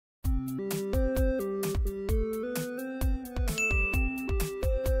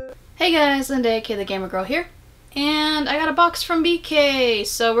Hey guys, Linda aka the Gamer Girl here, and I got a box from BK,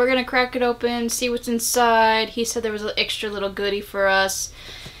 so we're gonna crack it open, see what's inside. He said there was an extra little goodie for us,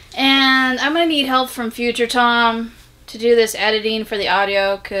 and I'm gonna need help from Future Tom to do this editing for the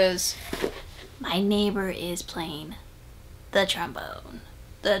audio, cause my neighbor is playing the trombone,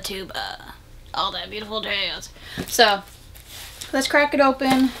 the tuba, all that beautiful jazz. So let's crack it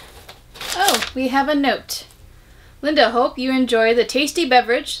open. Oh, we have a note. Linda, hope you enjoy the tasty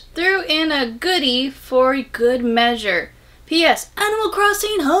beverage. Threw in a goodie for good measure. P.S. Animal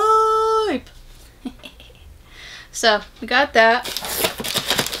Crossing hype! So, we got that.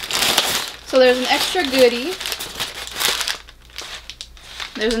 So there's an extra goodie.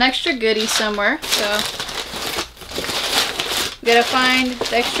 There's an extra goodie somewhere, so we gotta find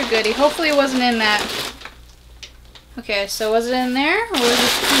the extra goodie. Hopefully it wasn't in that. Okay, so was it in there, or was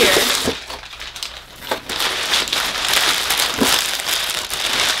it here?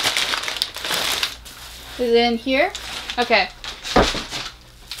 Is it in here? Okay.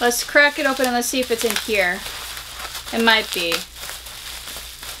 Let's crack it open and let's see if it's in here. It might be.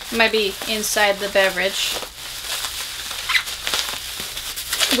 It might be inside the beverage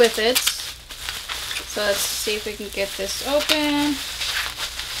with it. So let's see if we can get this open.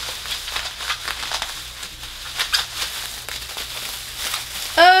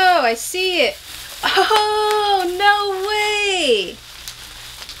 Oh, I see it. Oh, no way.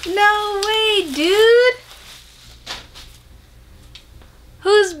 No way, dude.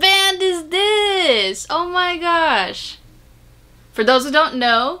 Whose band is this? Oh my gosh. For those who don't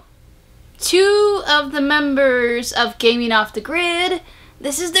know, two of the members of Gaming Off the Grid,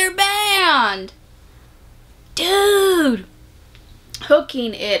 this is their band. Dude.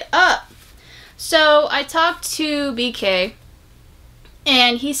 Hooking it up. So I talked to BK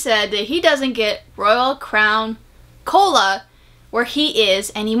and he said that he doesn't get Royal Crown Cola where he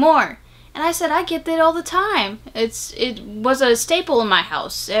is anymore. And I said, I get that all the time. It was a staple in my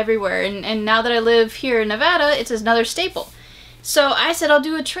house everywhere. And now that I live here in Nevada, it's another staple. So I said, I'll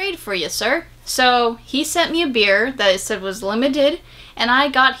do a trade for you, sir. So he sent me a beer that it said was limited. And I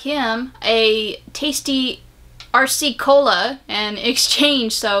got him a tasty RC Cola in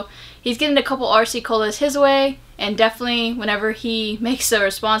exchange. So he's getting a couple RC Colas his way. And definitely whenever he makes a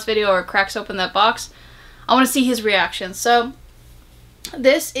response video or cracks open that box, I want to see his reaction. So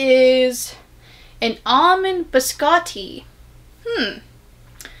this is an almond biscotti.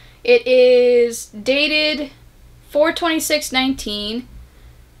 It is dated 4/26/19.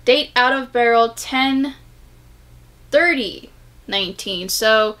 Date out of barrel 10/30/19.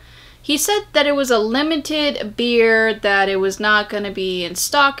 So he said that it was a limited beer, that it was not going to be in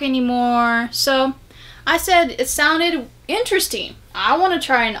stock anymore. So I said it sounded interesting. I want to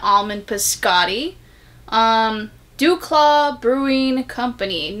try an almond biscotti. Claw Brewing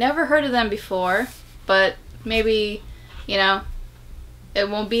Company. Never heard of them before, but maybe, you know, it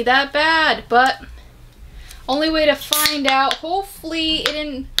won't be that bad. But only way to find out, hopefully it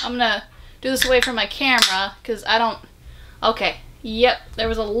didn't, I'm gonna do this away from my camera because I don't, okay, yep, there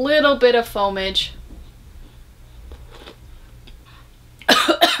was a little bit of foamage.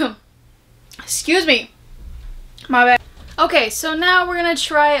 Excuse me, my bad. Okay, so now we're gonna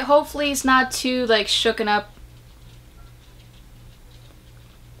try it. Hopefully it's not too like shooken up.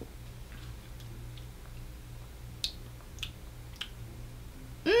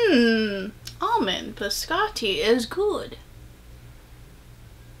 Almond biscotti is good.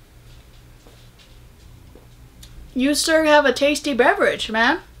 You sir have a tasty beverage,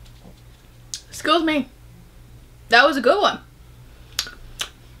 man. Excuse me. That was a good one.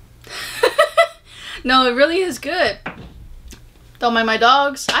 No, it really is good. Don't mind my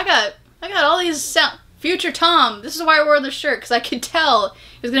dogs. I got all these sound. Future Tom. This is why I wore the shirt, because I could tell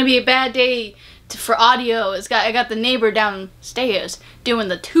it was gonna be a bad day for audio. I got the neighbor downstairs doing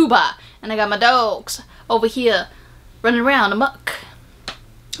the tuba, and I got my dogs over here running around amok.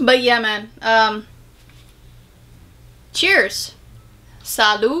 But yeah, man. Cheers.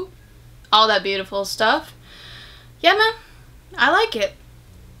 Salut. All that beautiful stuff. Yeah, man. I like it.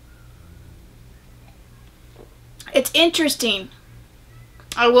 It's interesting.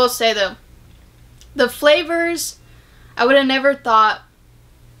 I will say though, the flavors I would have never thought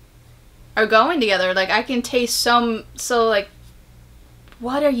are going together. Like I can taste some, so like,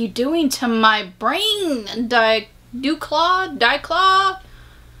 what are you doing to my brain? Claw?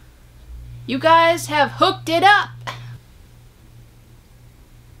 You guys have hooked it up.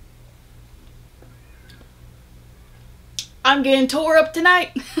 I'm getting tore up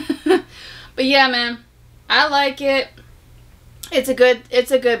tonight. But yeah, man, I like it. It's a good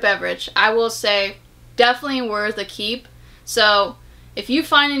beverage. I will say, definitely worth a keep. So If you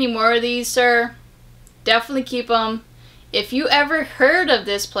find any more of these, sir, definitely keep them. If you ever heard of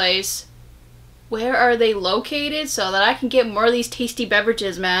this place, where are they located so that I can get more of these tasty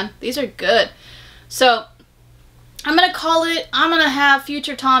beverages, man? These are good. So, I'm going to call it. I'm going to have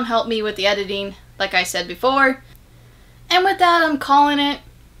Future Tom help me with the editing, like I said before. And with that, I'm calling it.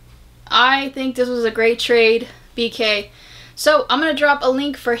 I think this was a great trade, BK. So, I'm going to drop a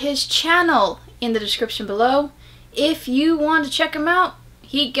link for his channel in the description below. If you want to check him out,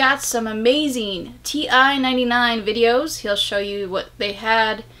 he got some amazing TI-99 videos. He'll show you what they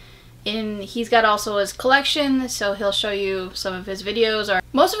had. He's got also his collection, so he'll show you some of his videos.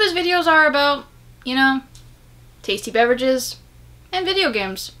 Most of his videos are about, you know, tasty beverages and video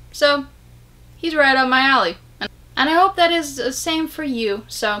games. So, he's right up my alley. And I hope that is the same for you.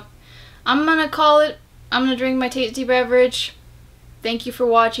 So, I'm going to call it. I'm going to drink my tasty beverage. Thank you for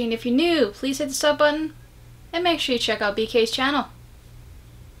watching. If you're new, please hit the sub button. And make sure you check out BK's channel.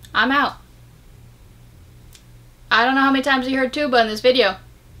 I'm out. I don't know how many times you heard tuba in this video.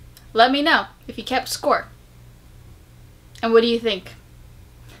 Let me know if you kept score. And what do you think?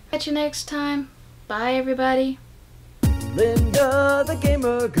 Catch you next time. Bye, everybody. Linda, the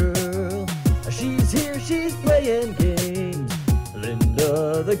gamer girl. She's here, she's playing games.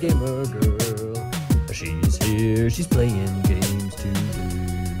 Linda, the gamer girl. She's here, she's playing games too.